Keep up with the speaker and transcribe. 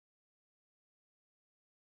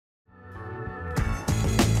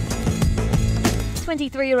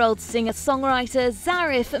23-year-old singer-songwriter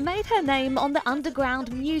Zarif made her name on the underground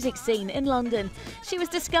music scene in London. She was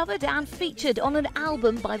discovered and featured on an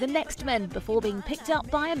album by the Next Men before being picked up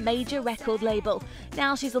by a major record label.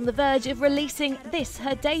 Now she's on the verge of releasing this,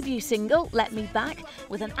 her debut single, Let Me Back,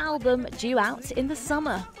 with an album due out in the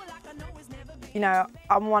summer. You know,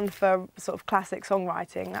 I'm one for sort of classic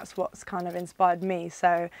songwriting. That's what's kind of inspired me.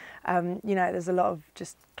 So, you know, there's a lot of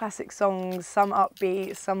just classic songs, some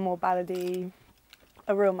upbeat, some more ballady,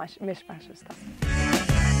 a real mishmash of stuff.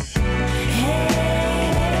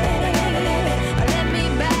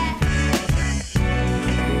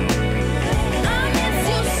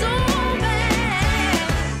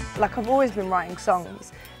 Like, I've always been writing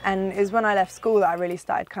songs, and it was when I left school that I really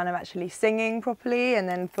started kind of actually singing properly, and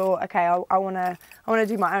then thought, okay, I want to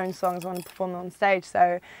do my own songs, I want to perform them on stage.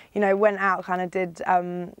 So, you know, went out, kind of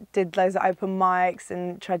did loads of open mics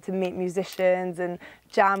and tried to meet musicians and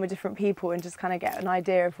jam with different people and just kind of get an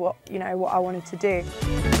idea of what, you know, what I wanted to do.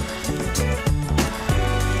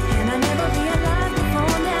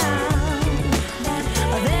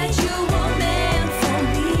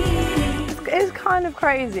 It's kind of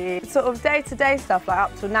crazy. Sort of day-to-day stuff, like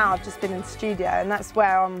up till now I've just been in the studio, and that's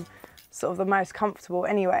where I'm sort of the most comfortable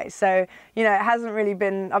anyway. So, you know, it hasn't really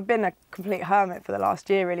been, I've been a complete hermit for the last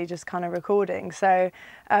year, really just kind of recording. So,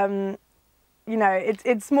 you know,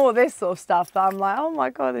 it's more this sort of stuff that I'm like, oh my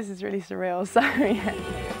God, this is really surreal. So, yeah.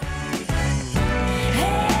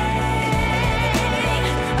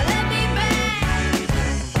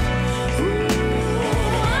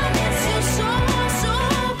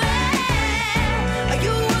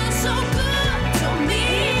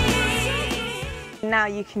 Now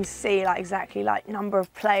you can see like exactly like number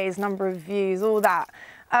of plays, number of views, all that.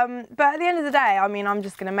 But at the end of the day, I mean, I'm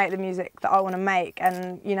just going to make the music that I want to make,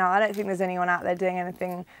 and you know, I don't think there's anyone out there doing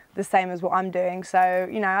anything the same as what I'm doing. So,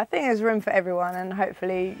 you know, I think there's room for everyone, and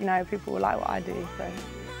hopefully, you know, people will like what I do. So.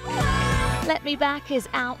 Let Me Back is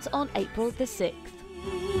out on April the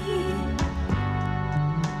 6th.